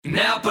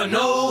Napa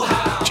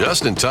know-how.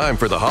 Just in time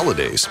for the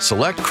holidays,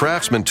 select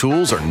Craftsman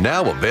tools are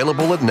now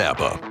available at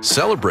Napa.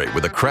 Celebrate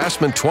with a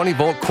Craftsman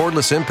 20-volt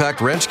cordless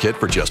impact wrench kit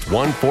for just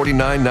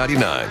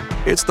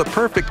 $149.99. It's the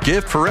perfect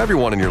gift for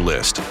everyone in your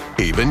list,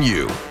 even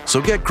you. So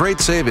get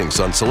great savings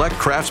on select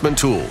Craftsman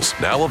tools,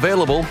 now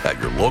available at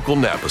your local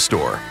Napa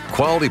store.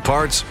 Quality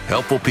parts,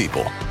 helpful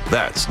people.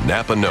 That's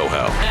Napa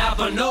know-how.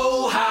 Napa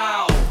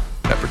know-how.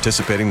 At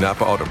participating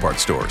Napa Auto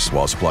Parts stores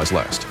while supplies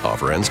last.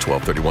 Offer ends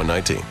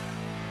 12/31/19.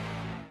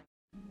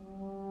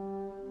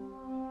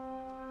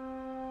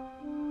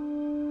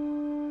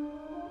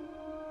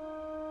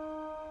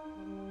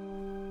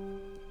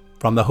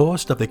 From the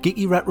host of the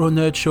Geeky Retro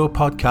Nerd Show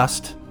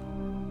podcast,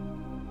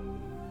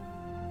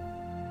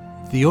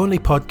 the only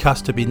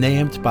podcast to be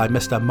named by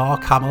Mr.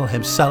 Mark Hamill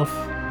himself,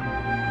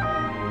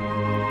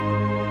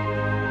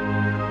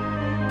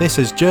 this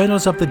is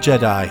Journals of the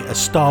Jedi, a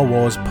Star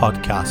Wars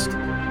podcast.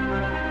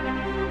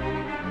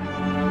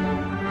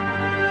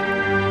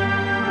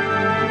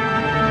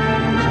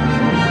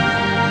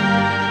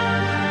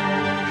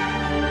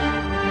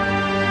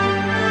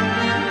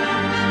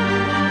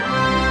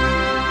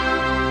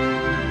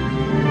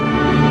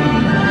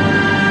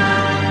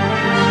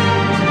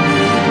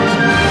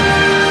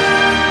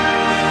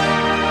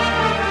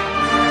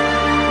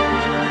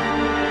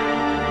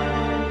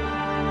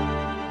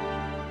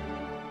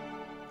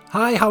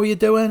 Hi, how are you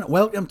doing?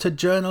 Welcome to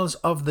Journals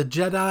of the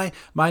Jedi.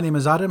 My name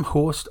is Adam,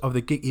 host of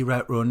the Geeky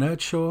Retro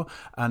Nerd Show,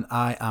 and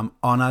I am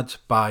honoured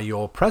by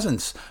your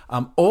presence.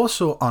 I'm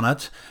also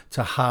honoured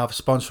to have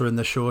sponsoring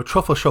the show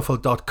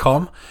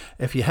TruffleShuffle.com.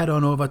 If you head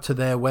on over to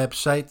their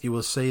website, you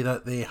will see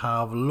that they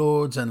have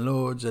loads and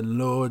loads and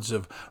loads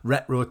of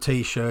retro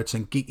t-shirts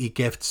and geeky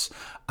gifts.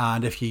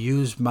 And if you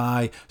use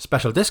my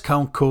special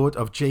discount code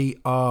of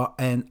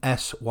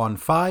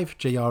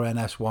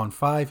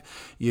GRNS15,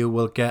 you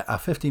will get a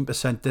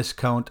 15%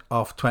 discount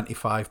off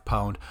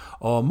 £25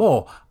 or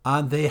more.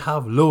 And they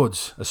have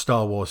loads of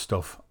Star Wars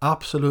stuff.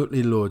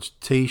 Absolutely loads.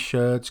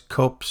 T-shirts,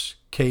 cups,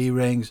 key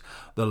rings,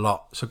 the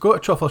lot. So go to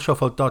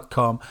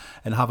TruffleShuffle.com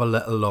and have a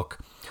little look.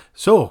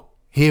 So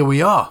here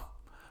we are.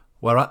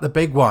 We're at the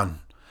big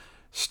one.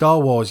 Star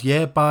Wars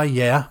Year by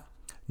Year,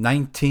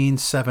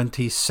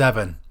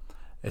 1977.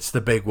 It's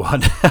the big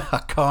one.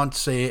 I can't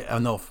say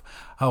enough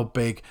how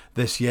big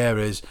this year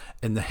is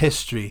in the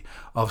history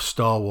of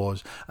Star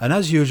Wars. And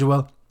as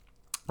usual,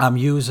 I'm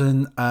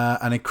using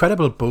an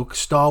incredible book,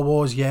 Star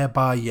Wars Year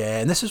by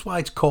Year. And this is why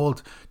it's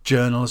called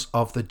Journals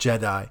of the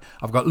Jedi.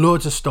 I've got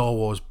loads of Star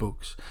Wars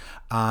books.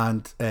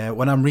 And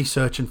when I'm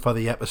researching for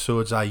the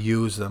episodes, I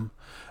use them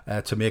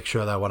to make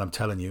sure that what I'm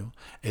telling you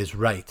is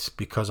right.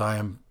 Because I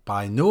am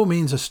by no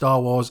means a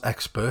Star Wars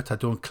expert. I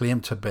don't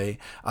claim to be.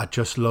 I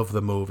just love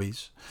the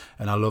movies.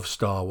 And I love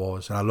Star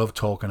Wars. And I love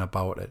talking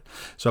about it.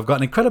 So I've got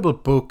an incredible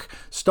book,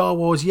 Star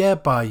Wars Year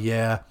by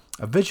Year,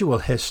 a visual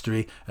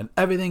history, and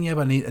everything you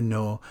ever need to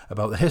know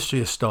about the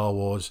history of Star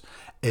Wars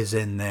is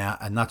in there.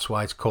 And that's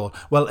why it's called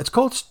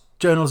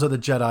Journals of the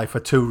Jedi for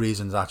two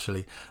reasons,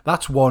 actually.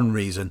 That's one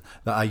reason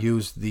that I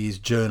use these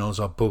journals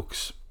or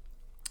books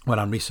when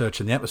I'm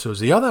researching the episodes.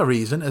 The other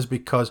reason is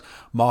because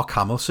Mark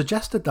Hamill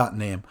suggested that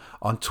name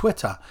on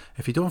Twitter.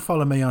 If you don't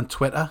follow me on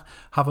Twitter,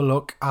 have a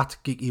look at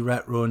Geeky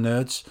Retro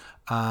Nerds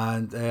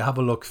and have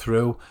a look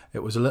through.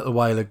 It was a little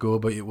while ago,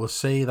 but you will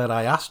see that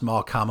I asked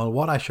Mark Hamill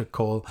what I should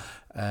call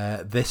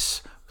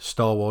this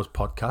Star Wars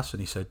podcast,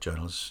 and he said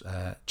Journals.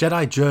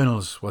 Jedi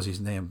Journals was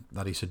his name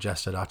that he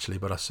suggested, actually,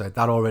 but I said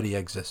that already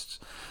exists,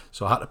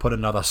 so I had to put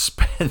another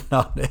spin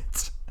on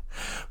it.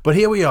 But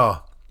here we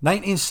are,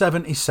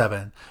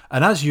 1977,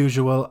 and as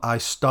usual, I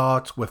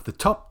start with the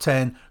top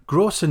 10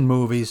 grossing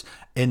movies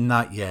in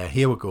that year.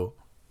 Here we go.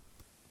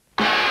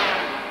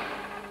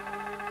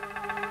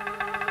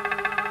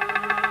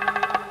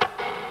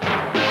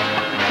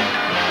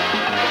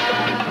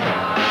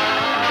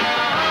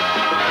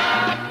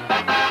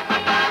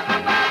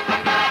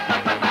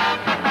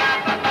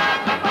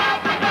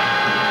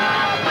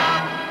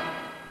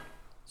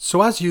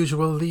 So as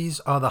usual, these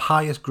are the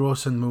highest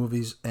grossing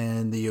movies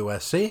in the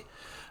USA.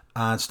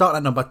 And starting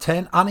at number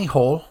 10, Annie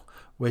Hall,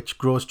 which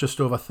grossed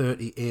just over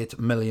 $38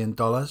 million.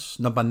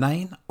 Number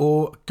 9,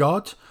 Oh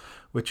God,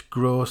 which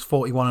grossed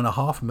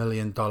 $41.5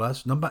 million.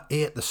 Number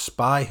 8, The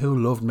Spy Who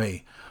Loved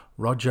Me,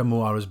 Roger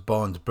Moore as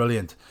Bond,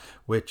 brilliant,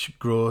 which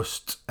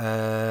grossed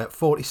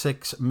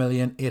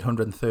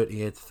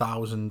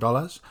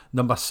 $46,838,000.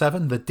 Number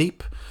 7, The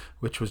Deep,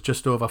 which was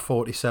just over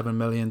 $47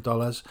 million.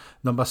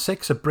 Number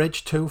 6, A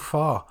Bridge Too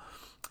Far,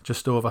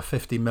 just over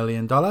 $50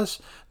 million.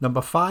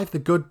 Number 5, The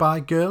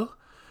Goodbye Girl,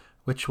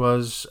 which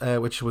was a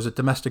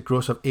domestic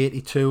gross of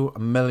 $82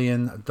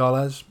 million.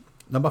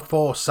 Number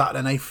 4,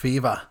 Saturday Night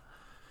Fever,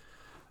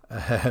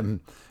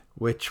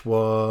 which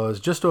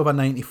was just over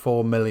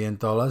 $94 million.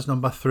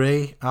 Number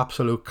 3,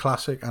 absolute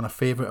classic and a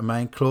favourite of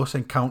mine, Close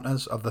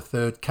Encounters of the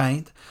Third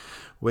Kind,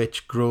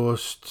 which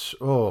grossed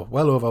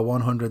well over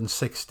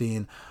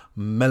 $116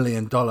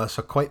 million.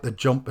 So quite the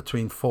jump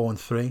between 4 and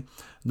 3.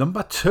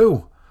 Number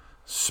 2,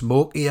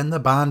 Smokey and the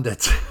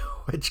Bandit,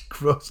 which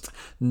grossed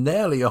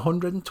nearly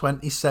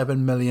 $127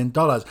 million.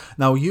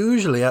 Now,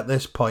 usually at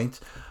this point,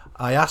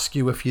 I ask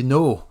you if you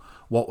know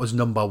what was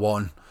number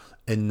one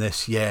in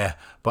this year,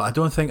 but I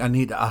don't think I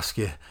need to ask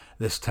you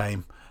this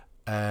time.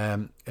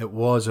 It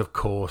was, of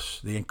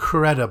course, the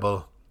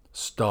incredible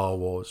Star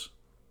Wars.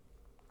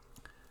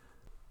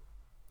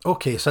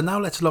 Okay, so now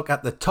let's look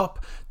at the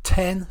top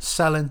 10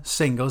 selling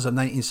singles of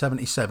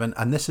 1977,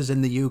 and this is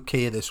in the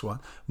UK, this one.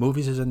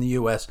 Movies is in the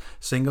US,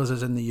 singles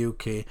is in the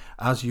UK,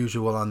 as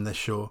usual on this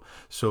show.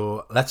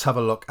 So let's have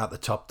a look at the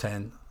top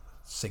 10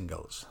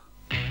 singles.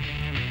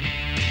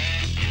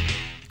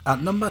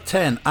 At number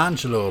 10,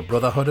 Angelo,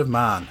 Brotherhood of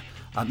Man.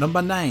 At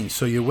number 9,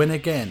 So You Win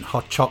Again,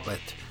 Hot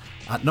Chocolate.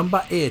 At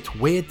number 8,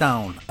 Way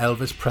Down,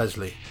 Elvis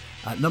Presley.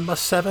 At number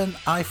 7,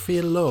 I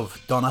Feel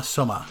Love, Donna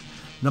Summer.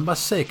 Number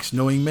 6,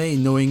 Knowing Me,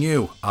 Knowing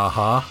You,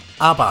 Aha,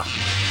 ABBA.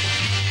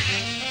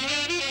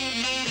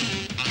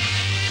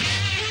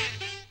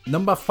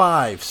 Number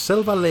 5,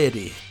 Silver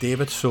Lady,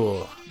 David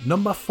Soul.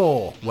 Number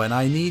 4, When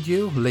I Need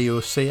You, Leo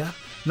Sayer.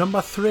 Number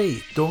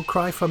 3, Don't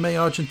Cry For Me,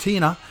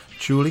 Argentina,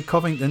 Julie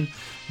Covington.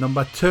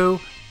 Number 2,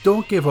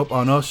 Don't Give Up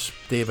On Us,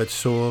 David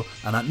Soul.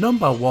 And at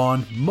number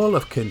 1, Mull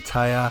of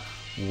Kintyre,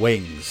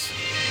 Wings.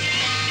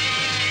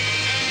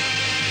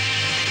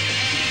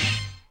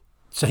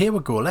 So here we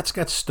go, let's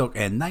get stuck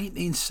in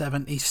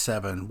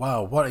 1977.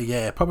 Wow, what a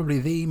year. Probably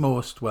the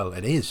most, well,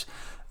 it is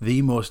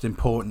the most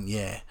important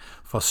year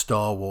for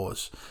Star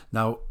Wars.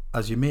 Now,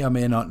 as you may or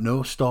may not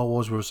know, Star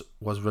Wars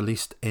was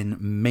released in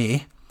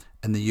May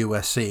in the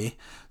USA.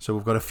 So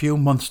we've got a few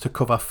months to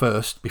cover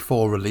first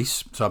before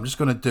release. So I'm just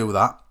going to do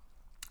that.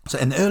 So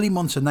in the early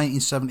months of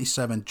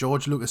 1977,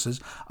 George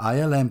Lucas's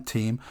ILM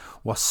team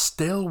was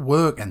still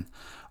working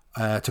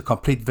to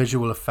complete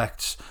visual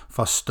effects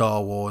for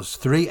Star Wars.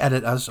 3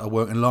 editors are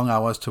working long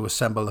hours to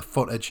assemble the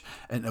footage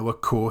into a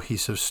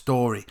cohesive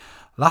story.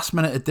 Last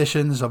minute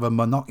additions of a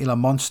monocular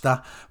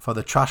monster for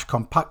the trash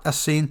compactor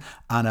scene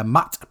and a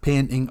matte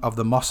painting of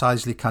the Mos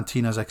Eisley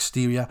Cantina's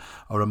exterior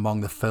are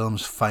among the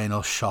film's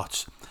final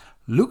shots.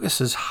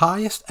 Lucas's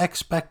highest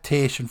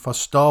expectation for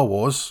Star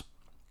Wars,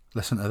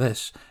 listen to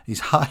this, his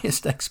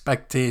highest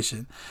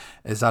expectation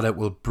is that it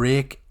will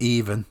break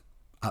even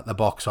at the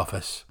box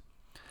office.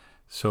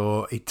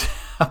 So,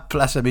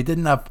 bless him, he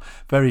didn't have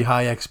very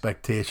high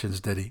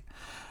expectations, did he?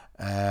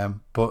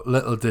 But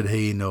little did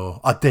he know.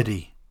 Or did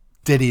he?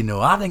 Did he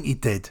know? I think he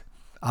did.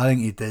 I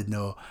think he did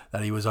know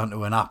that he was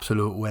onto an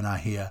absolute winner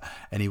here,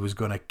 and he was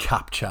going to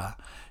capture,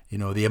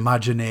 the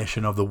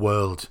imagination of the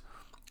world,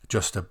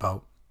 just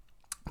about.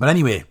 But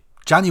anyway,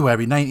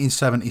 January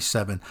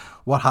 1977.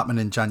 What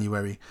happened in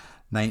January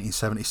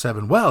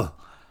 1977? Well,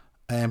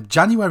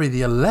 January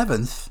the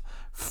 11th,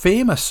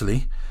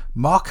 famously,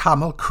 Mark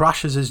Hamill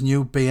crashes his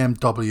new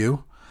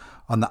BMW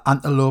on the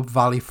Antelope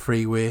Valley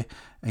Freeway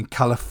in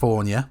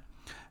California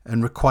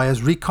and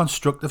requires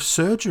reconstructive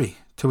surgery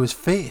to his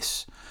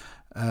face.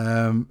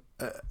 And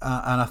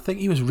I think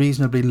he was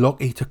reasonably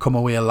lucky to come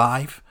away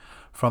alive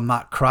from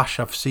that crash.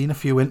 I've seen a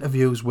few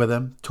interviews with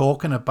him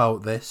talking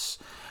about this.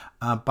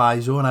 By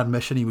his own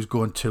admission, he was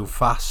going too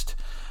fast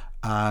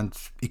and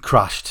he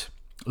crashed.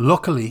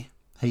 Luckily,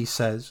 he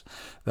says,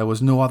 there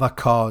was no other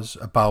cars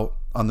about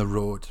on the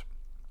road.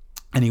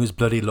 And he was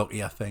bloody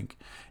lucky, I think.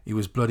 He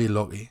was bloody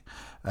lucky.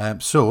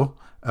 So,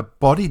 a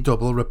body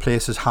double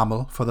replaces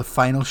Hamill for the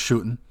final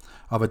shooting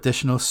of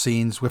additional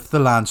scenes with the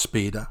land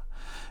speeder.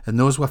 And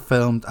those were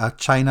filmed at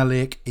China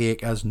Lake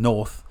Acres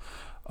north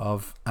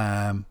of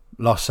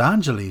Los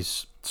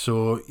Angeles.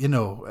 So, you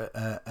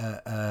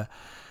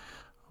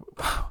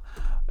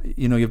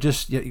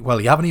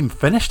haven't even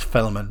finished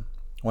filming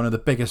one of the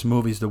biggest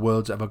movies the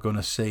world's ever going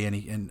to see,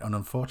 and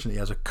unfortunately he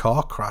has a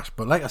car crash.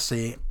 But like I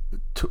say,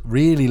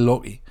 really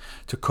lucky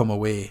to come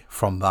away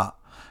from that.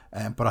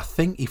 But I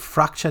think he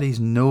fractured his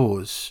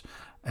nose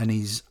and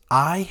his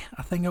eye,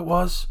 I think it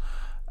was.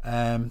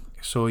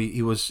 So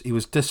he was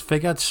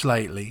disfigured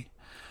slightly,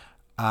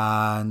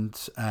 and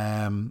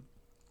that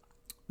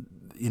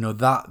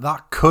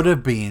could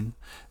have been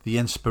the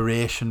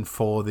inspiration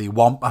for the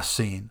Wampa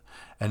scene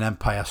in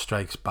Empire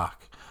Strikes Back.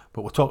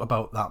 But we'll talk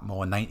about that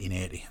more in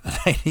 1980, the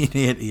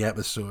 1980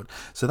 episode.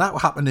 So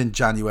that happened in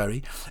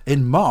January.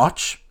 In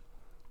March,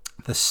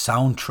 the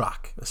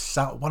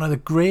soundtrack, one of the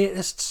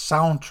greatest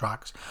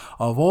soundtracks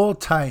of all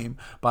time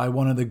by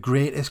one of the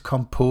greatest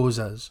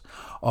composers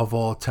of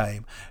all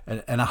time.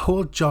 And I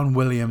hold John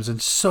Williams in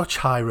such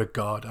high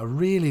regard. I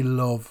really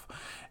love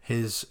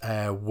his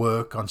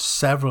work on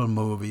several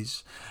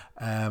movies.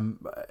 I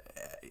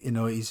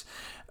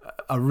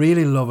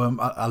really love him.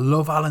 I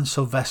love Alan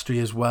Silvestri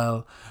as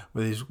well,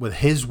 with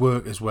his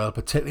work as well,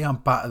 particularly on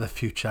Back to the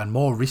Future, and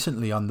more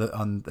recently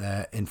on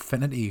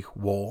Infinity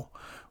War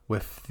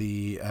with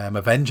the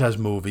Avengers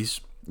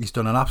movies. He's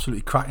done an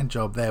absolutely cracking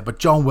job there. But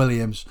John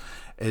Williams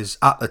is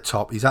at the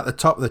top. He's at the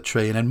top of the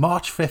tree. And in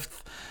March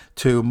 5th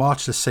to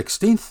March the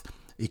 16th,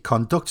 he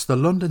conducts the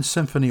London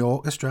Symphony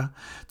Orchestra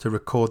to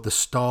record the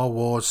Star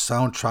Wars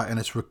soundtrack, and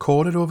it's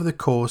recorded over the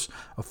course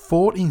of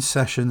 14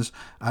 sessions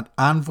at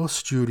Anvil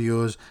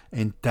Studios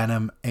in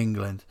Denham,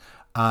 England.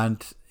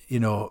 And,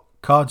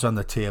 cards on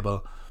the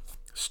table.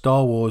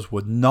 Star Wars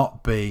would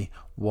not be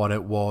what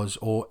it was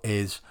or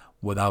is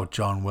without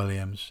John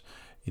Williams.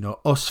 You know,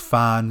 us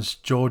fans,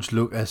 George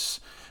Lucas,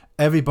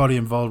 everybody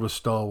involved with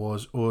Star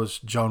Wars owes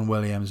John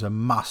Williams a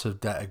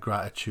massive debt of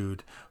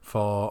gratitude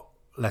for,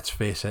 let's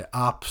face it,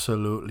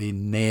 absolutely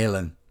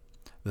nailing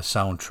the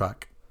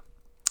soundtrack.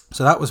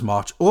 So that was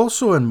March.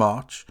 Also in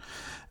March,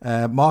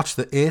 March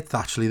the 8th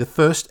actually, the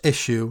first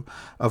issue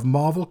of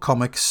Marvel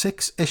Comics'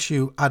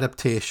 6-issue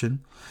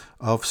adaptation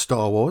of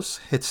Star Wars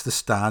hits the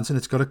stands, and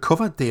it's got a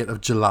cover date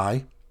of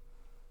July.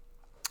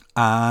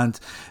 And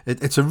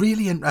it's a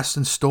really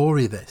interesting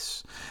story,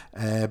 this,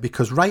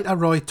 because writer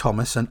Roy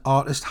Thomas and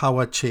artist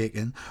Howard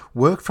Chaykin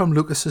worked from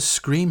Lucas's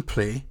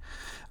screenplay,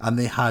 and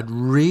they had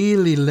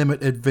really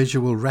limited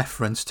visual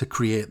reference to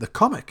create the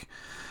comic.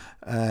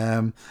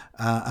 And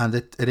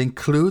it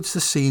includes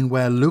the scene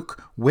where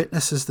Luke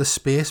witnesses the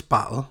space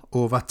battle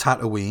over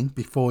Tatooine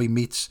before he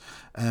meets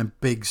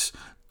Biggs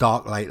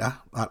Darklighter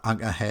at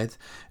Anchorhead.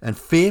 And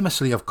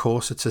famously, of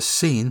course, it's a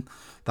scene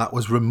that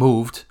was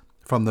removed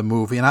from the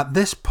movie. And at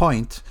this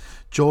point,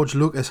 George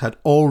Lucas had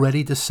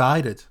already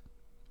decided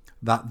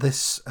that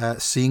this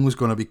scene was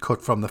going to be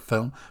cut from the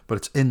film, but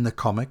it's in the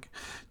comic.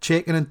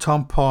 Chaykin and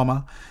Tom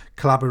Palmer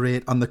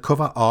collaborate on the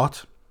cover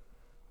art,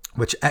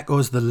 which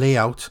echoes the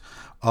layout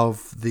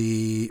of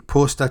the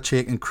poster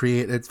Chaykin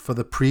created for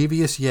the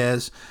previous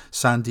year's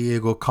San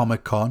Diego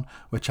Comic-Con,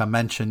 which I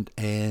mentioned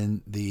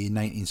in the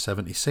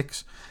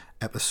 1976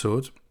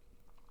 episode.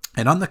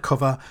 And on the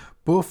cover,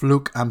 both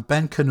Luke and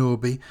Ben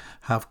Kenobi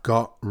have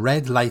got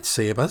red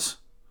lightsabers,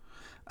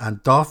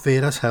 and Darth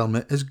Vader's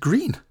helmet is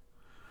green.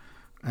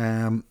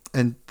 And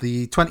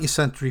the 20th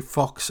Century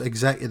Fox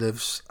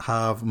executives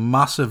have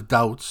massive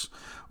doubts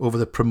over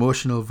the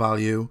promotional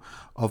value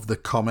of the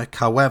comic.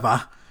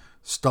 However,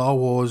 Star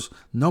Wars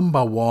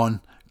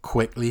 #1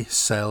 quickly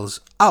sells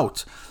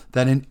out.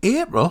 Then in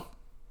April,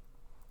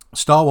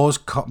 Star Wars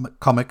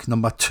comic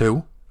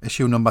 #2,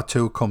 issue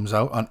 #2 comes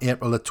out on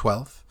April the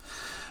 12th.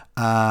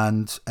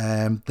 And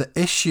the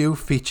issue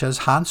features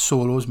Han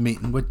Solo's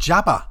meeting with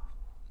Jabba.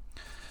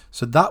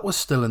 So that was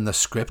still in the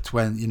script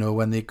when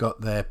they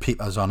got their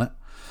peepers on it.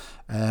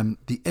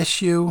 The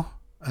issue,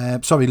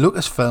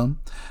 Lucasfilm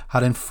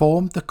had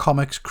informed the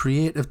comics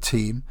creative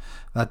team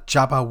that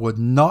Jabba would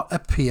not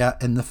appear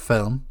in the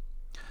film,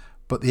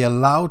 but they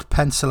allowed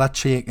penciler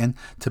Chaykin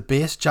to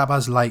base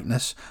Jabba's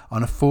likeness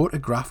on a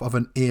photograph of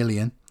an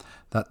alien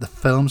that the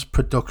film's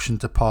production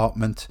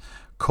department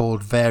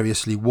called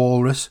variously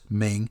Walrus,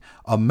 Ming,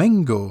 or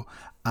Mingo.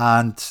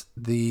 And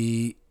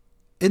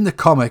in the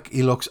comic,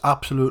 he looks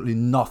absolutely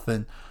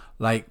nothing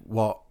like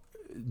what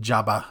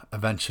Jabba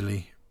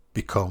eventually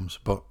becomes.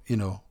 But,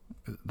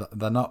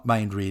 they're not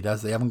mind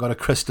readers. They haven't got a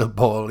crystal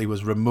ball. He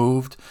was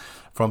removed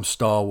from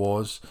Star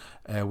Wars.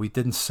 We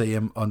didn't see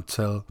him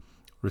until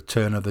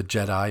Return of the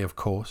Jedi, of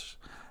course.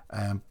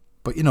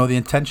 But, the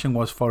intention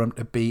was for him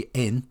to be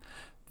in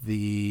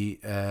the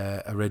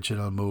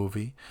original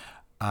movie.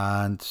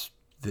 And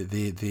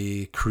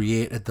they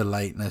created the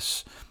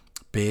likeness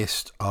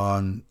based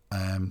on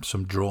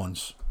some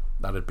drones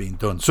that had been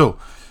done. So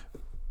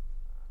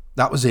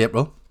that was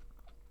April.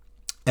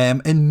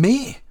 In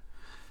May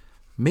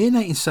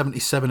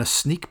 1977, a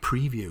sneak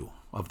preview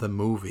of the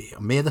movie,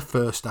 May the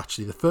 1st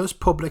actually, the first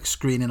public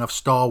screening of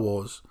Star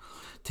Wars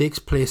takes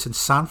place in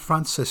San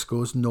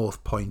Francisco's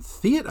North Point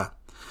Theatre.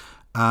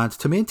 And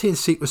to maintain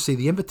secrecy,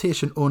 the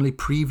invitation-only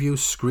preview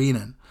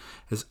screening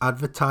is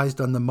advertised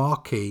on the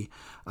marquee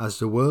as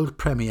the world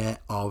premiere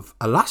of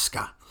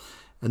Alaska.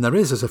 And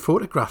there's a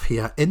photograph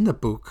here in the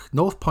book,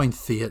 North Point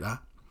Theatre,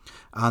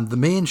 and the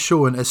main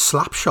showing is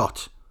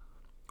Slapshot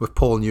with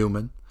Paul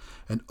Newman.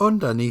 And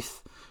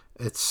underneath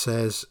it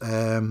says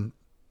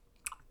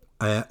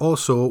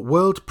also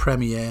world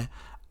premiere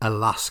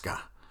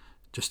Alaska,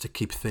 just to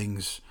keep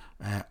things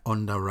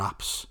under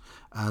wraps.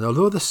 And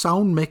although the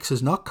sound mix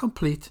is not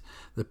complete,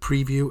 the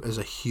preview is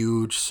a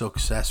huge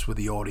success with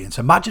the audience.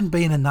 Imagine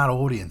being in that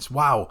audience.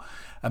 Wow.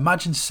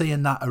 Imagine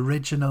seeing that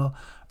original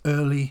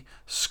early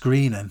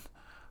screening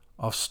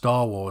of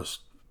Star Wars.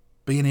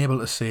 Being able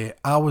to say,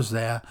 I was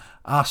there,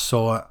 I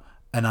saw it,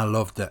 and I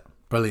loved it.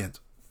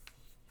 Brilliant.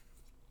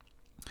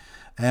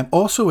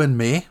 Also in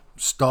May,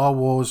 Star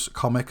Wars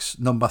Comics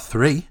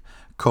 #3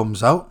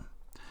 comes out.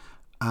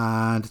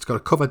 And it's got a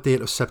cover date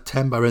of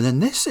September. And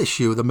in this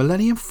issue, the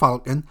Millennium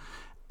Falcon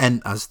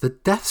enters the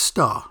Death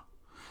Star.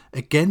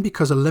 Again,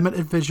 because of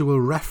limited visual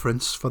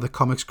reference for the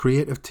comics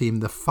creative team,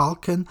 the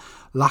Falcon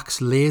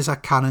lacks laser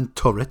cannon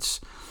turrets,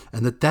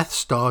 and the Death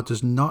Star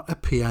does not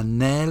appear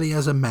nearly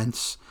as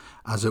immense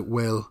as it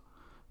will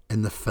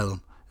in the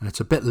film. And it's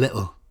a bit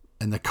little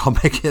in the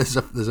comic. There's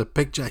a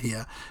picture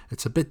here.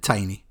 It's a bit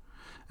tiny.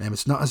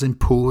 It's not as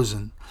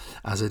imposing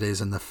as it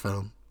is in the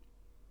film.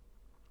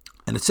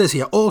 And it says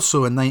here,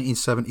 also in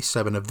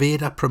 1977, a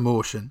Vader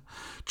promotion,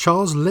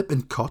 Charles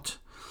Lippincott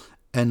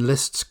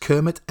enlists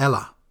Kermit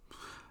Eller,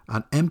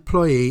 an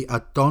employee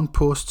at Don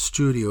Post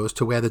Studios,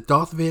 to wear the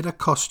Darth Vader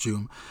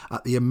costume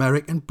at the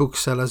American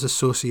Booksellers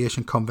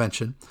Association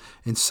convention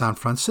in San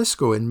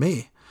Francisco in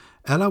May.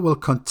 Ella will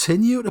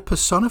continue to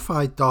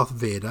personify Darth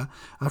Vader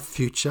at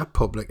future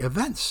public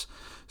events.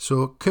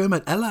 So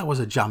Kermit Ella was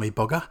a jammy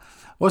bugger,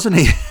 wasn't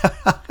he?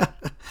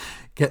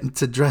 Getting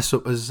to dress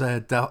up as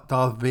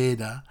Darth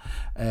Vader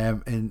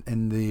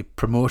in the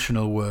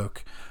promotional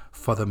work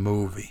for the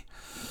movie.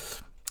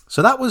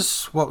 So that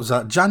was, what was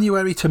that,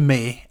 January to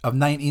May of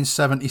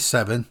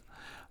 1977.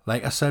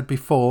 Like I said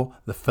before,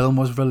 the film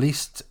was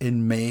released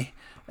in May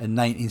in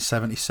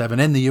 1977,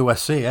 in the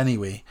USA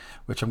anyway,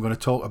 which I'm going to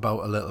talk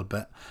about a little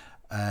bit.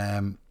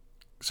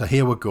 So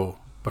here we go.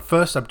 But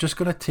first, I'm just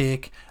going to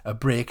take a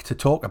break to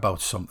talk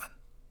about something.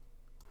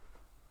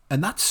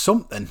 And that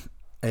something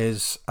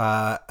is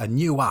a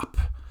new app.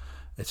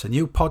 It's a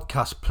new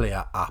podcast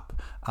player app.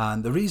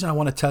 And the reason I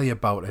want to tell you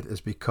about it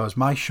is because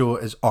my show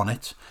is on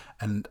it.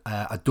 And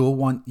I don't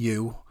want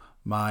you,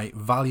 my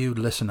valued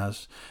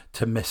listeners,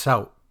 to miss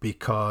out.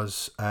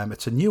 Because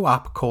it's a new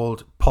app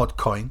called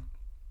Podcoin.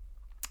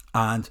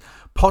 And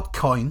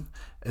Podcoin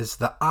is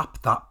the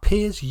app that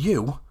pays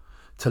you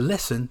to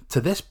listen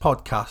to this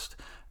podcast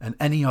and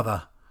any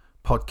other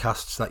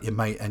podcasts that you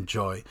might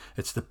enjoy.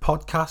 It's the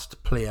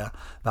podcast player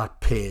that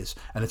pays,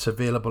 and it's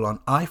available on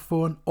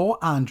iPhone or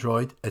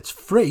Android. It's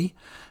free,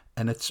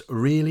 and it's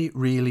really,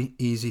 really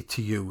easy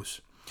to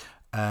use.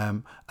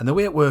 And the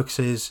way it works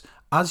is,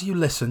 as you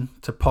listen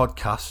to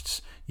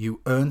podcasts, you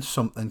earn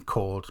something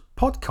called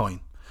Podcoin.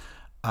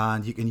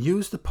 And you can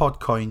use the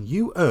Podcoin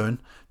you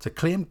earn to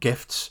claim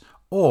gifts,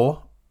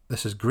 or,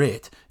 this is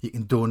great, you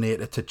can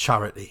donate it to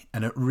charity.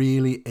 And it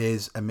really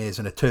is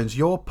amazing. It turns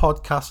your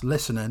podcast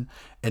listening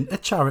into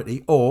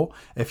charity, or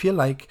if you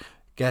like,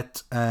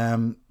 get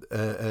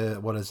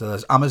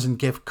there's Amazon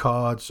gift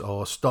cards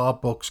or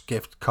Starbucks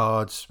gift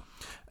cards.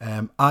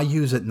 I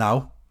use it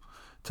now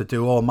to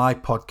do all my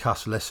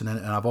podcast listening,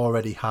 and I've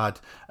already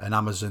had an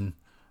Amazon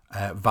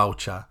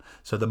voucher.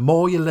 So the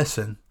more you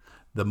listen,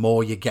 the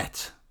more you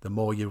get. The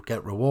more you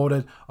get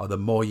rewarded, or the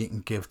more you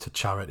can give to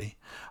charity.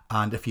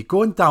 And if you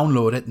go and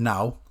download it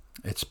now,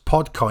 it's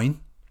Podcoin.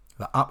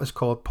 The app is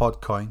called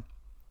Podcoin.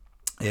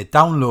 You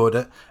download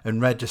it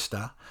and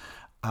register,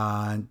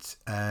 and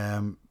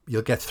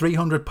you'll get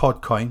 300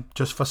 Podcoin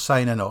just for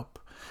signing up.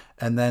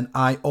 And then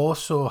I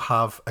also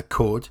have a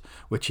code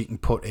which you can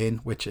put in,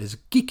 which is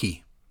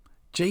Geeky,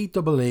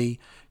 Geeky,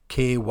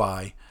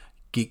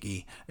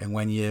 Geeky. And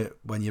when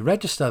you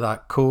register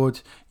that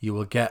code, you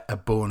will get a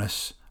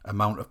bonus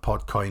amount of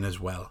Podcoin as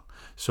well.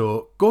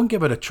 So go and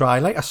give it a try.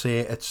 Like I say,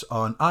 it's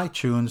on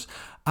iTunes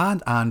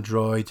and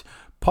Android.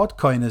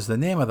 Podcoin is the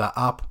name of that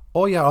app.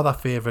 All your other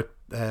favourite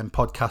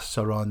podcasts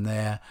are on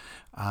there.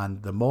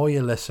 And the more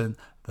you listen,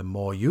 the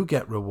more you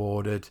get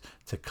rewarded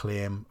to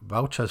claim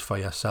vouchers for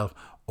yourself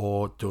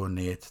or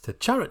donate to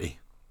charity.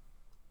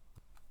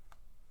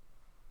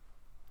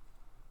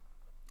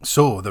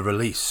 So, the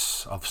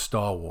release of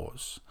Star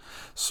Wars.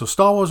 So,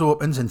 Star Wars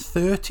opens in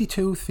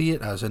 32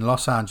 theatres in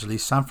Los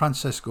Angeles, San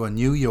Francisco, and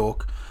New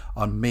York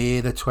on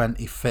May the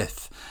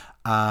 25th.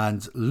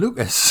 And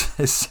Lucas,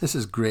 this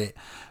is great.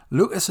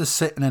 Lucas is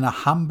sitting in a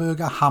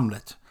hamburger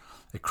hamlet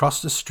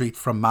across the street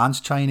from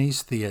Mann's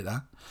Chinese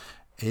Theatre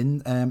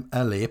in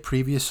LA,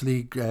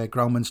 previously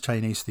Grauman's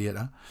Chinese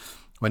Theatre,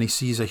 when he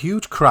sees a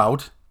huge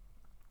crowd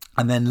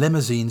and then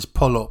limousines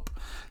pull up.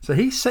 So,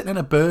 he's sitting in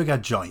a burger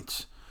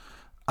joint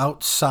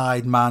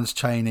outside Mann's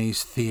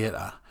Chinese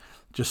Theatre,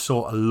 just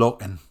sort of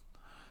looking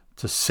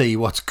to see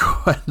what's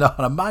going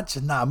on.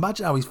 Imagine that.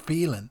 Imagine how he's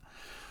feeling.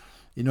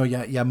 You know,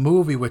 your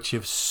movie which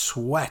you've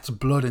sweat,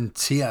 blood and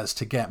tears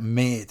to get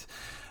made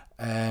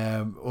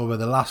over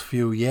the last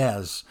few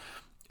years,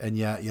 and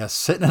you're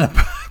sitting in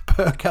a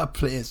burger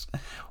place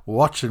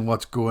watching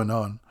what's going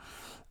on.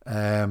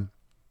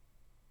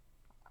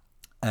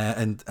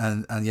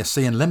 And you're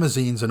seeing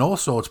limousines and all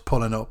sorts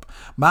pulling up.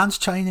 Mann's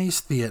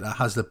Chinese Theatre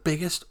has the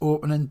biggest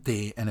opening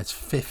day in its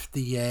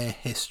 50-year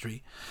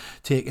history,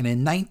 taking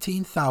in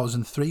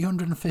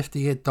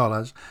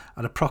 $19,358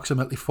 at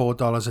approximately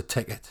 $4 a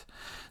ticket.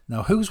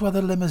 Now, whose were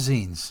the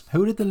limousines?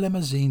 Who did the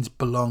limousines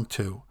belong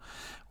to?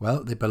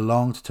 Well, they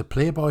belonged to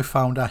Playboy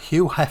founder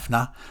Hugh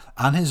Hefner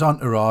and his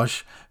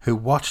entourage, who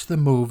watched the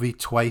movie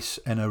twice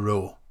in a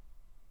row.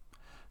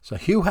 So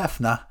Hugh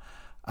Hefner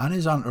and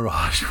his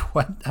entourage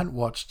went and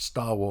watched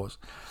Star Wars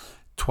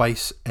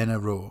twice in a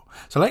row.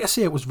 So like I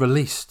say, it was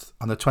released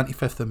on the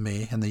 25th of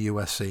May in the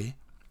USA,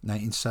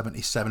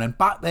 1977. And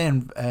back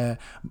then,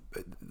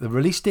 the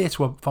release dates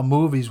for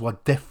movies were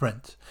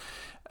different.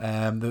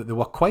 They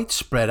were quite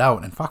spread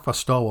out. In fact, for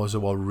Star Wars, they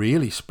were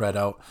really spread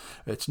out.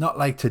 It's not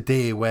like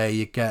today where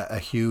you get a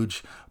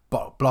huge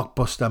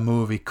blockbuster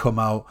movie come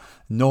out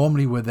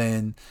normally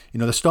within,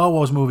 the Star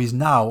Wars movies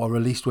now are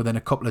released within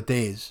a couple of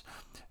days.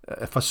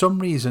 For some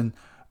reason,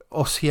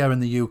 us here in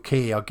the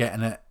UK are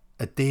getting it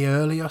a day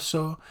early or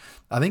so.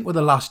 I think with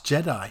The Last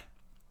Jedi,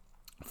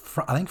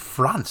 I think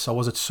France, or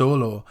was it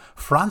Solo?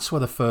 France were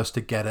the first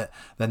to get it.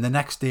 Then the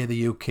next day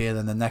the UK,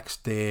 then the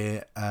next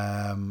day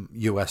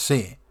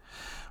USA.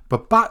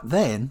 But back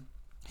then,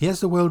 here's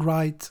the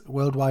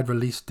worldwide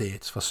release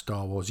dates for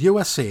Star Wars.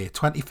 USA,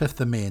 25th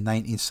of May,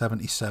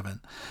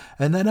 1977.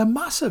 And then a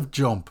massive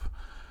jump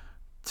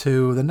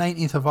to the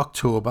 19th of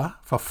October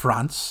for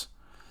France,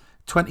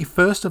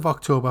 21st of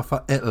October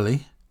for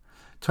Italy,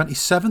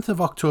 27th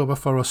of October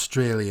for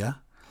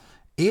Australia,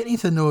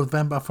 18th of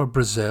November for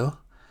Brazil,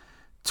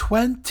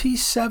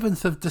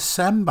 27th of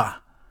December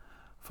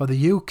for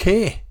the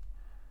UK,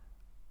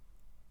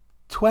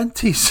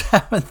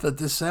 27th of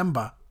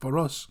December for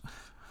us,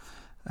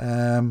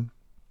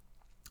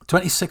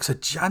 26th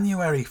of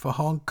January for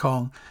Hong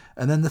Kong,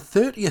 and then the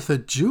 30th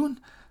of June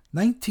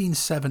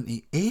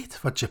 1978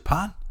 for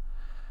Japan.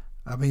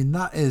 I mean,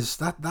 that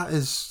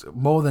is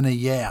more than a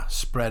year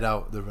spread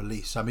out, the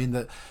release. I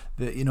mean,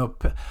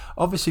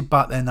 obviously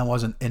back then there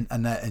wasn't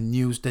internet and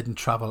news didn't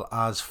travel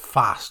as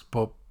fast,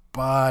 but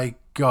by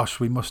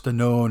gosh, we must have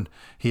known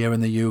here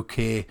in the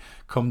UK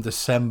come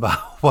December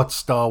what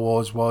Star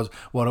Wars was,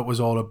 what it was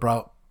all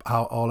about,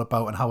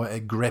 and how it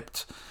had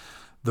gripped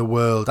the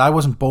world. I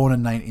wasn't born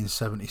in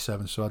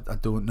 1977, so I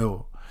don't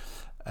know.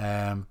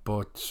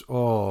 But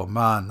oh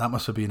man, that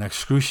must have been an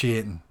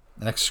excruciating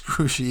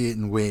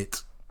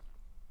wait.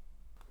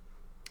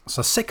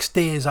 So 6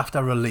 days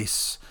after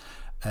release,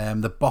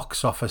 the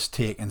box office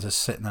takings are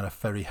sitting at a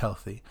very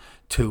healthy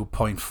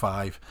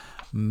 $2.5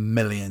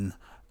 million,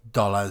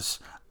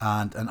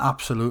 and an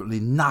absolutely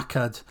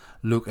knackered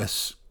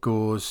Lucas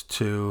goes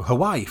to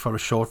Hawaii for a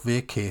short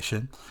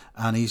vacation,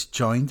 and he's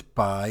joined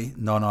by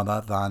none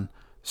other than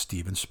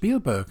Steven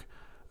Spielberg.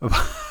 I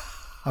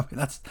mean,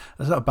 that's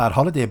not a bad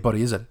holiday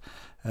buddy, is it?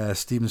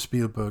 Steven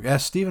Spielberg.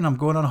 Steven, I'm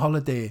going on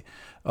holiday.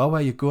 Oh,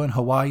 where you going?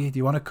 Hawaii? Do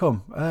you want to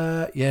come?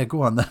 Yeah,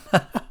 go on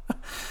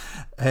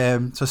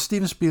then. So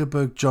Steven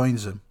Spielberg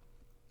joins him,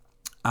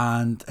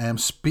 and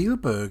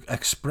Spielberg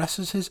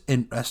expresses his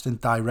interest in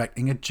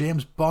directing a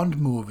James Bond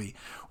movie,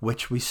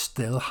 which we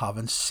still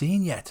haven't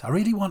seen yet. I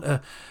really want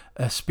a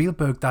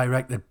Spielberg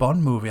directed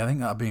Bond movie. I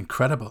think that would be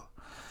incredible.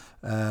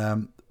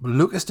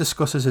 Lucas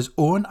discusses his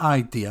own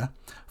idea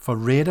for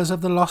Raiders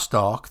of the Lost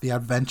Ark, The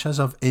Adventures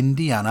of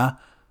Indiana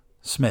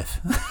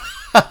Smith.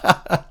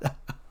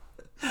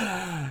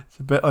 It's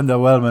a bit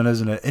underwhelming,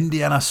 isn't it?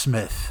 Indiana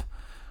Smith,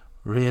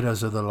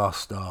 Raiders of the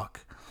Lost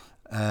Ark.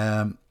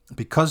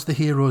 Because the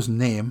hero's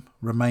name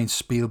reminds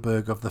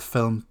Spielberg of the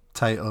film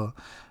title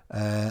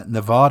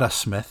Nevada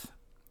Smith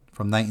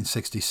from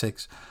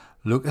 1966,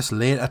 Lucas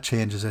later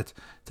changes it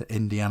to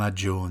Indiana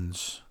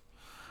Jones.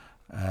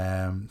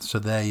 So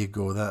there you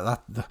go.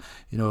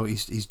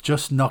 He's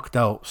just knocked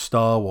out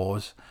Star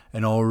Wars,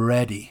 and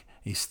already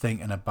he's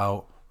thinking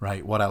about,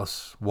 right, what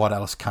else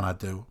can I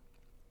do?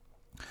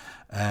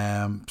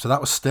 So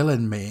that was still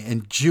in May.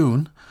 In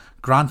June,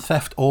 Grand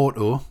Theft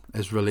Auto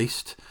is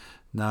released.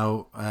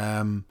 Now,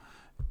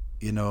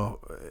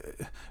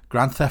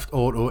 Grand Theft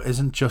Auto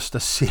isn't just a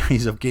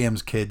series of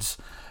games, kids.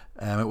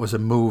 It was a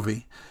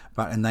movie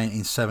back in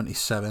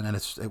 1977, and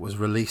it was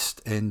released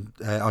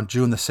on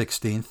June the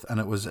 16th, and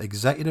it was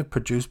executive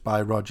produced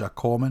by Roger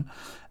Corman,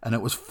 and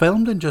it was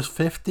filmed in just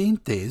 15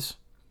 days.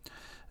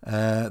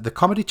 The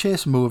Comedy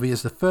Chase movie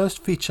is the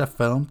first feature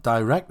film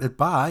directed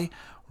by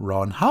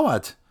Ron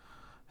Howard,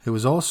 who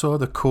was also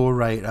the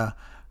co-writer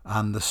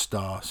and the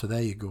star. So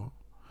there you go.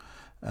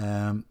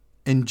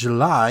 In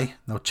July,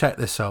 now check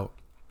this out.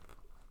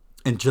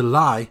 In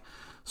July,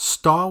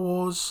 Star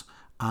Wars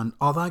and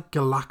Other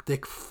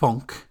Galactic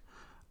Funk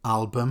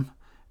album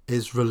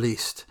is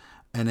released,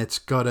 and it's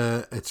got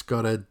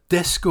a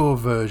disco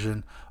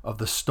version of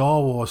the Star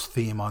Wars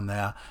theme on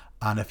there,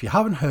 and if you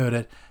haven't heard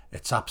it,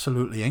 it's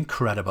absolutely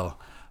incredible.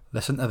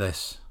 Listen to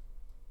this.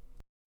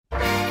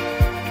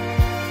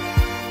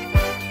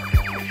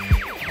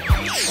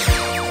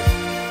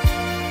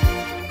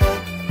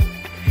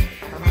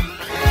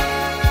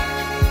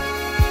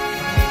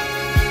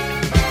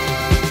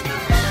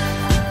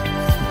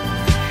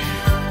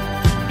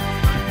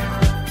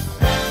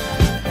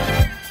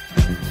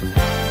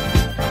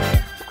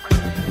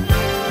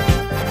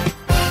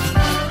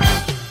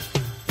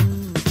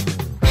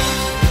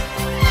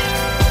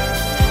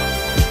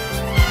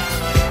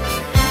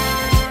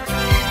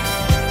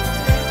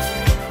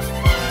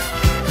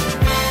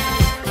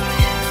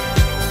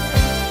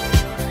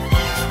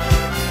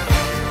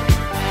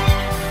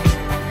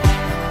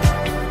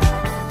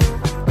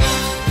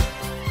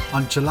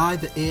 On July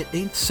the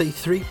 18th,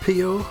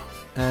 C-3PO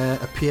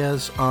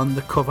appears on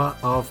the cover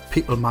of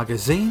People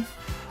magazine.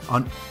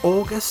 On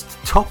August,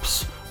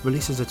 Topps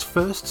releases its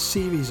first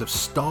series of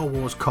Star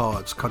Wars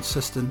cards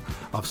consisting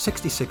of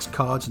 66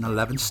 cards and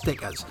 11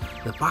 stickers.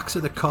 The backs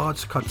of the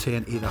cards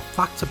contain either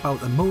facts about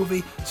the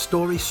movie,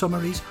 story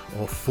summaries,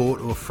 or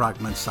photo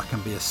fragments that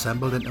can be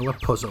assembled into a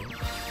puzzle.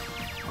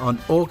 On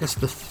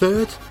August the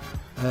 3rd,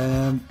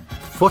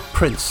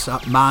 Footprints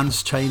at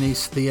Mann's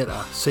Chinese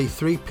Theatre.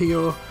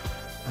 C-3PO,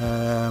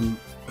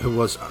 who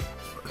was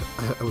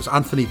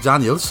Anthony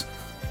Daniels,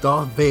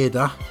 Darth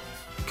Vader,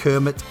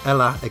 Kermit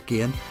Ella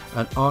again,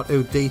 and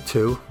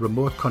R2-D2,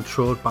 remote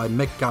controlled by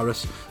Mick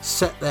Garris,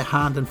 set their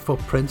hand and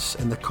footprints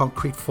in the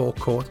concrete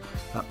forecourt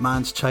at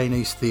Mann's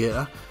Chinese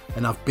Theatre,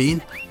 and I've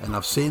been and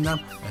I've seen them,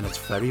 and it's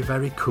very,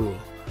 very cool.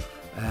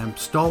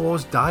 Star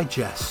Wars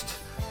Digest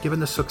Given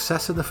the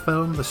success of the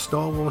film, the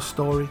Star Wars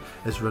story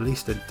is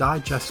released in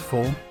digest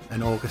form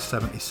in August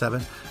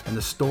 77, and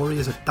the story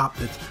is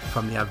adapted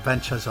from the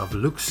adventures of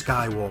Luke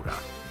Skywalker,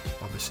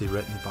 obviously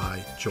written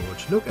by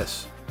George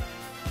Lucas.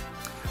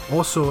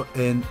 Also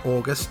in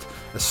August,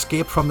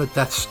 Escape from the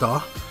Death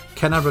Star.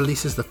 Kenner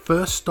releases the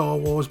first Star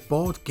Wars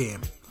board game,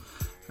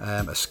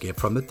 Escape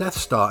from the Death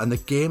Star, and the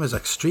game is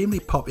extremely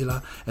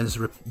popular and is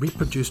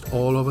reproduced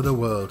all over the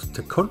world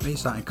to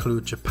countries that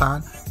include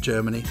Japan,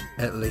 Germany,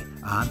 Italy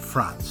and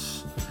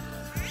France.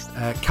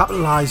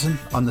 Capitalising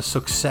on the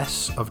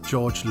success of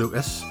George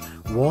Lucas,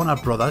 Warner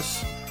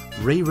Brothers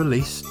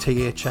re-released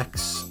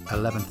THX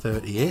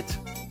 1138,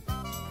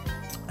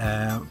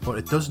 but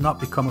it does not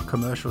become a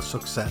commercial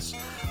success,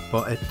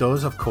 but it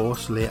does of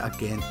course later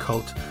gain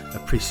cult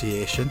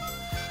appreciation.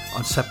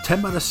 On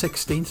September the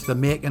 16th, the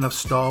making of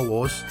Star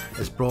Wars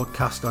is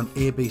broadcast on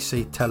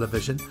ABC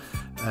television,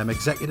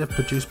 executive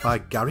produced by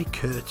Gary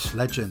Kurtz,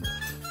 legend,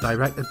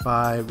 directed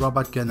by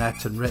Robert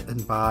Gannett and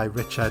written by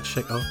Richard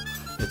Schickel.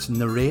 It's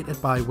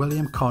narrated by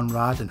William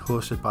Conrad and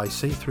hosted by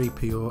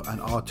C-3PO and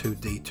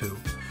R2-D2.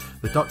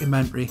 The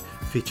documentary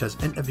features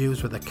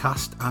interviews with the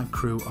cast and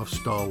crew of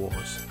Star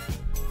Wars.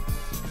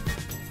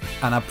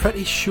 And I'm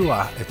pretty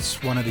sure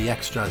it's one of the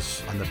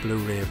extras on the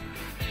Blu-ray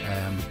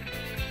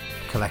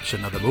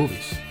collection of the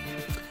movies.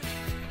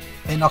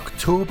 In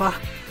October,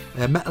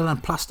 metal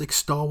and plastic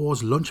Star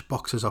Wars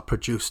lunchboxes are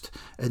produced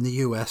in the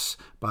US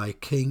by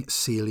King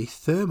Sealy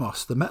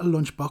Thermos. The metal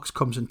lunchbox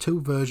comes in two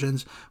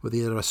versions with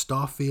either a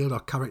Starfield or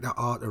character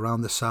art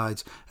around the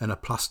sides and a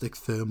plastic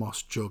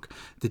thermos jug.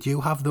 Did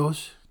you have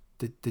those?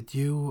 Did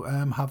you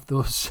have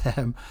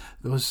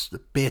those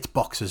bait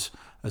boxes,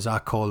 as I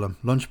call them,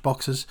 lunch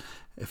boxes?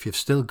 If you've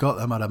still got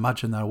them, I'd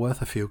imagine they're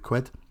worth a few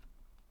quid.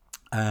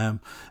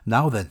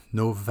 Now then,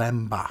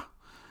 November.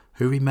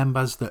 Who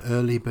remembers the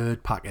early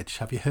bird package?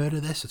 Have you heard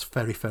of this? It's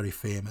very, very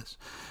famous.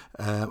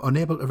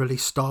 Unable to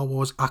release Star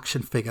Wars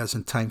action figures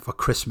in time for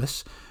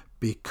Christmas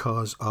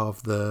because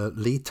of the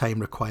lead time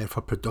required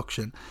for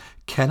production,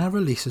 Kenner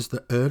releases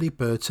the early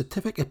bird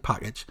certificate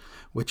package,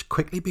 which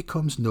quickly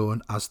becomes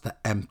known as the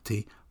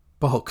empty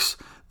box.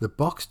 The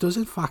box does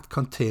in fact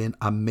contain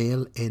a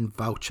mail-in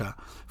voucher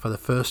for the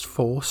first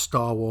 4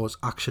 Star Wars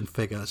action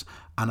figures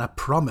and a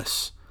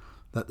promise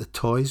that the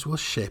toys will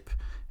ship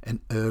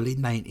in early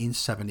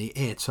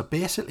 1978. So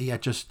basically,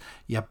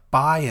 you're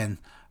buying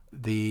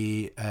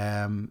the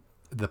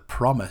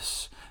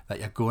promise that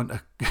you're going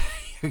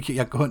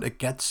to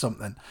get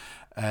something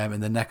in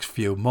the next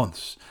few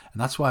months,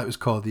 and that's why it was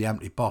called the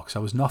empty box.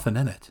 There was nothing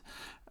in it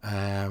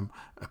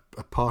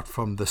apart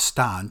from the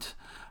stand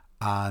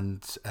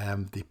and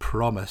the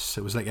promise.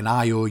 It was like an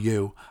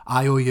IOU.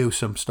 I owe you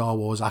some Star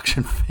Wars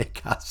action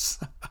figures.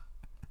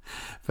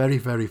 Very,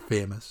 very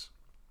famous.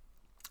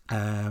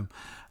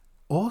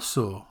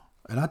 Also,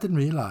 and I didn't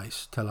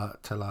realise till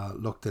I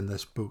looked in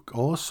this book,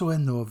 also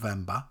in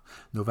November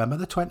the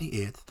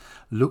 28th,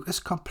 Lucas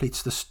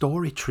completes the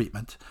story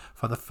treatment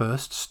for the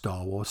first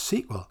Star Wars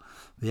sequel,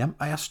 The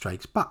Empire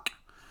Strikes Back.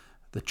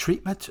 The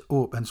treatment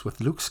opens with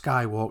Luke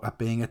Skywalker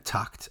being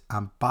attacked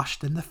and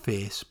bashed in the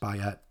face by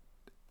a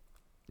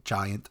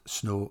giant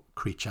snow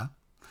creature.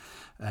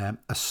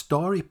 A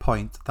story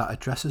point that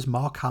addresses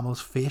Mark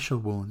Hamill's facial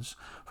wounds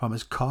from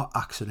his car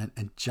accident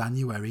in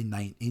January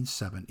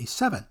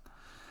 1977.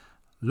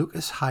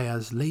 Lucas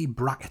hires Lee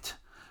Brackett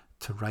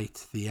to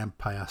write the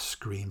Empire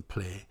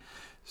screenplay.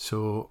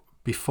 So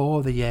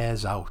before the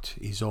year's out,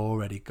 he's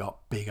already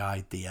got big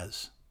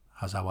ideas,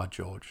 has our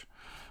George,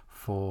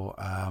 for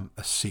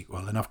a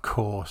sequel. And of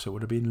course, it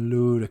would have been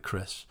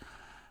ludicrous,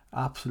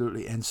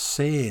 absolutely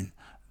insane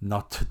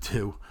not to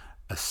do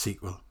a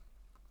sequel.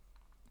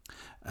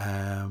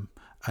 And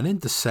in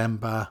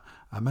December,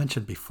 I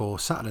mentioned before,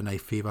 Saturday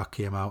Night Fever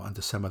came out on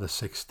December the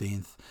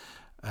 16th.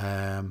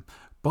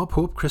 Bob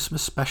Hope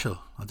Christmas Special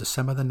on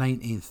December the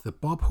 19th. The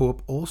Bob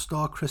Hope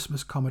All-Star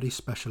Christmas Comedy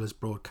Special is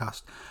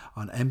broadcast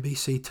on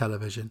NBC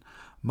television.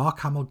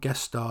 Mark Hamill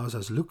guest stars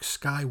as Luke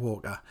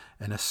Skywalker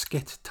in a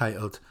skit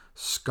titled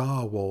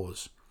Scar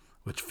Wars,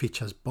 which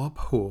features Bob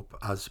Hope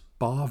as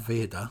Bar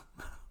Vader.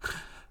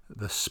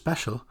 The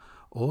special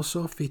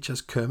also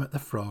features Kermit the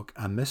Frog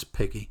and Miss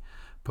Piggy,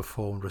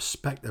 performed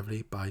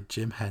respectively by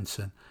Jim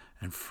Henson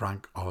and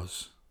Frank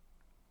Oz.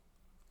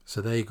 So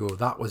there you go,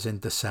 that was in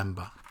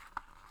December.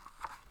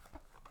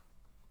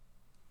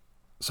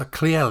 So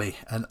clearly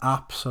an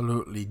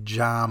absolutely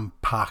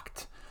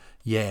jam-packed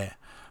year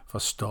for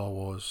Star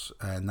Wars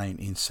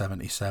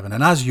 1977.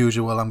 And as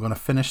usual, I'm going to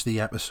finish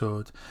the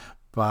episode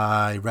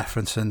by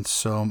referencing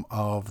some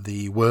of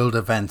the world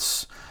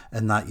events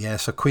in that year.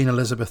 So Queen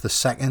Elizabeth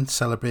II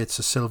celebrates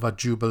the Silver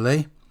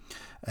Jubilee.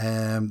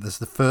 There's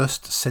the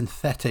first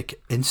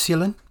synthetic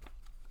insulin.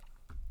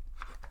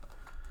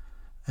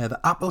 The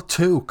Apple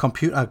II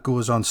computer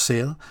goes on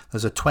sale.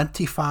 There's a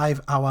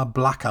 25-hour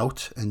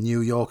blackout in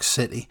New York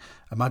City.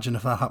 Imagine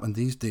if that happened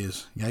these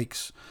days.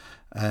 Yikes.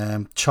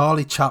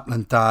 Charlie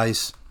Chaplin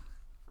dies.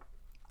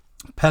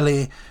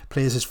 Pele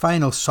plays his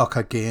final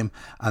soccer game,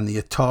 and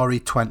the Atari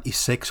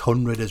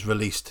 2600 is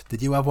released.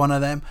 Did you have one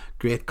of them?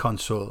 Great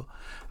console.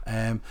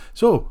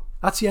 So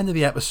that's the end of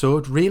the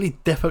episode. Really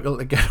difficult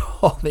to get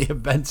all the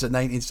events of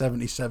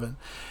 1977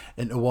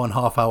 into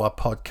 1.5 hour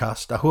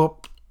podcast. I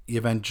hope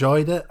you've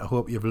enjoyed it. I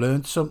hope you've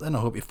learned something. I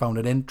hope you found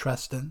it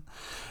interesting.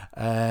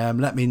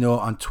 Let me know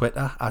on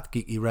Twitter at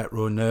Geeky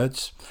Retro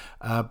Nerds.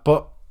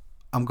 But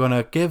I'm going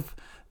to give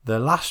the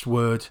last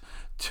word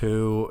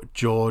to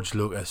George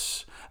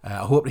Lucas. I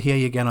hope to hear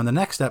you again on the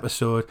next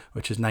episode,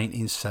 which is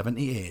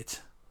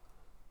 1978.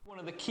 One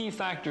of the key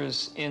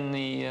factors in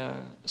the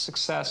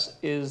success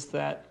is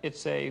that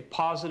it's a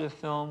positive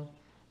film.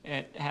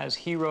 It has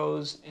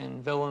heroes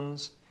and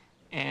villains,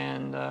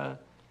 and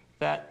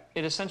that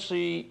it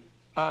essentially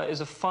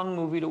is a fun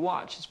movie to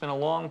watch. It's been a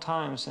long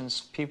time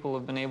since people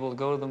have been able to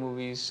go to the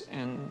movies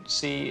and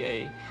see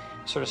a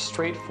sort of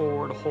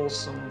straightforward,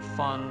 wholesome,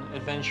 fun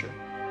adventure.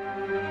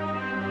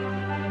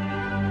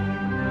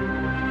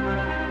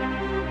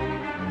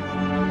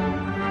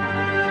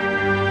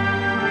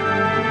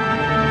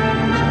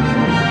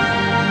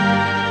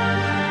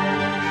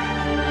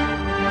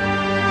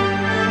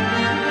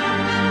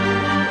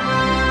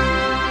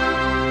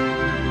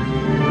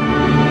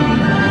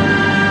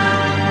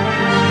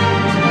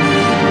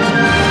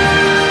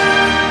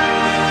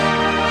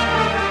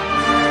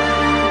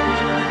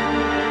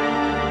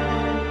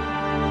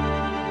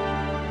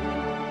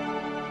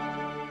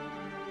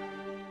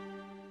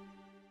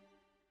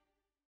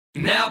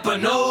 Napa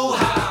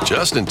know-how.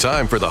 Just in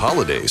time for the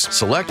holidays,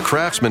 select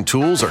Craftsman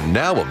tools are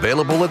now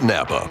available at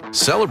Napa.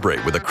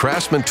 Celebrate with a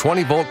Craftsman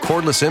 20-volt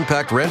cordless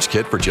impact wrench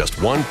kit for just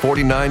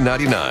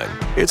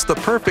 $149.99. It's the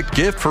perfect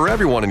gift for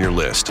everyone on your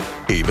list,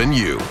 even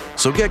you.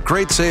 So get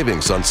great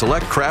savings on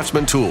select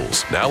Craftsman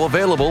tools, now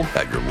available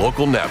at your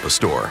local Napa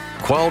store.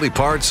 Quality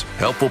parts,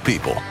 helpful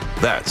people.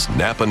 That's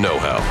Napa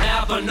know-how.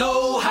 Napa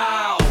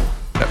know-how.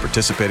 At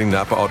participating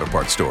Napa Auto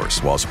Parts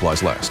stores while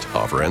supplies last.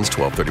 Offer ends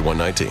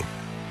 12/31/19.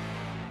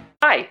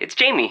 Hi, it's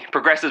Jamie,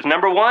 Progressive's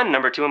 #1,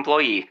 #2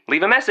 employee.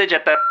 Leave a message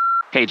at the...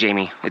 Hey,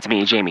 Jamie, it's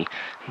me, Jamie.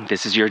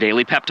 This is your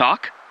daily pep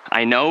talk.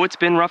 I know it's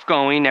been rough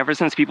going ever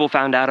since people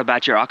found out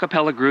about your a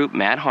cappella group,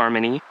 Mad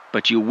Harmony,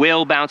 but you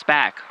will bounce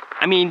back.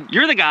 I mean,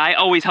 you're the guy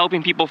always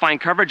helping people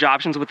find coverage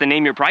options with the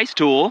Name Your Price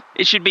tool.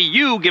 It should be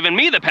you giving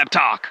me the pep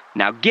talk.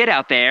 Now get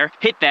out there,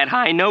 hit that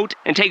high note,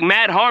 and take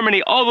Mad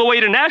Harmony all the way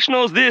to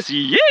nationals this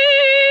year!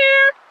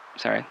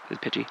 Sorry, it's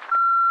pitchy.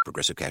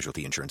 Progressive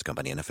Casualty Insurance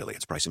Company and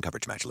affiliates. Price and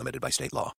coverage match limited by state law.